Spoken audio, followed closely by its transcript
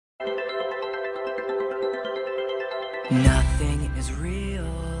Nothing is real.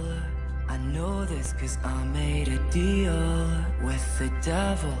 I know this cause I made a deal with the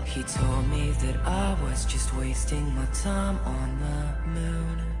devil. He told me that I was just wasting my time on the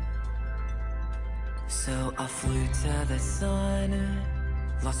moon. So I flew to the sun,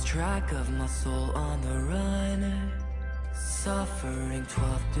 lost track of my soul on the run. Suffering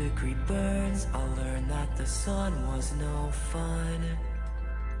 12-degree burns, I learned that the sun was no fun.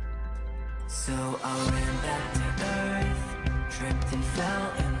 So I ran back to earth, tripped and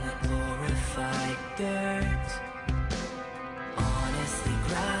fell in the glorified dirt. Honestly,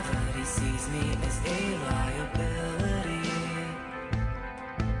 gravity sees me as a liability.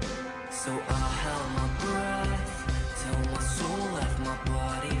 So I held my breath till my soul left my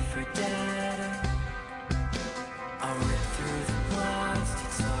body for dead. I ripped through the clouds to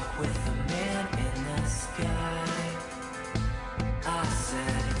talk with the man in the sky. I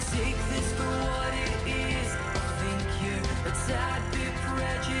said, take this for what it is. I think you're a tad bit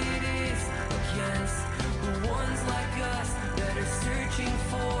prejudiced against the ones like us that are searching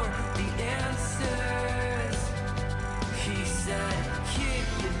for the answers. He said, kid,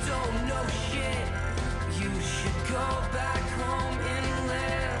 you don't know shit. You should go back home and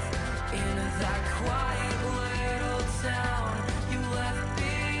live in that quiet little town you left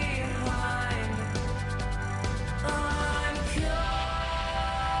behind. I'm coming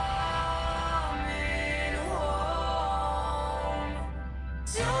home.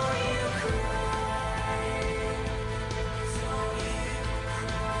 Don't you cry, don't you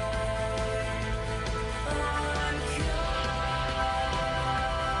cry. I'm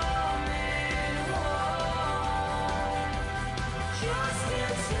coming home. Just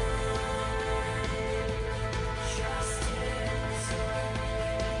in time, just in time.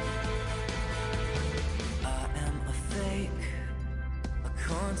 I am a fake, a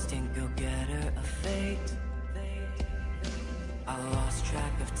constant go-getter of fate. I lost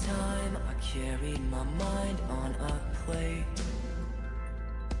track of time, I carried my mind on a plate.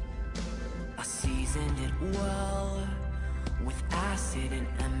 I seasoned it well with acid and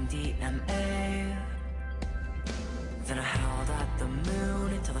MDMA. Then I howled at the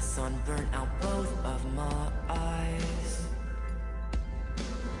moon until the sun burnt out both of my eyes.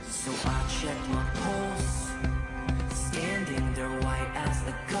 So I checked my pulse, standing there white as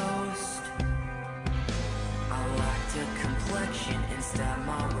a ghost. I lacked a complexion and stabbed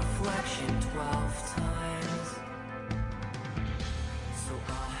my reflection 12 times.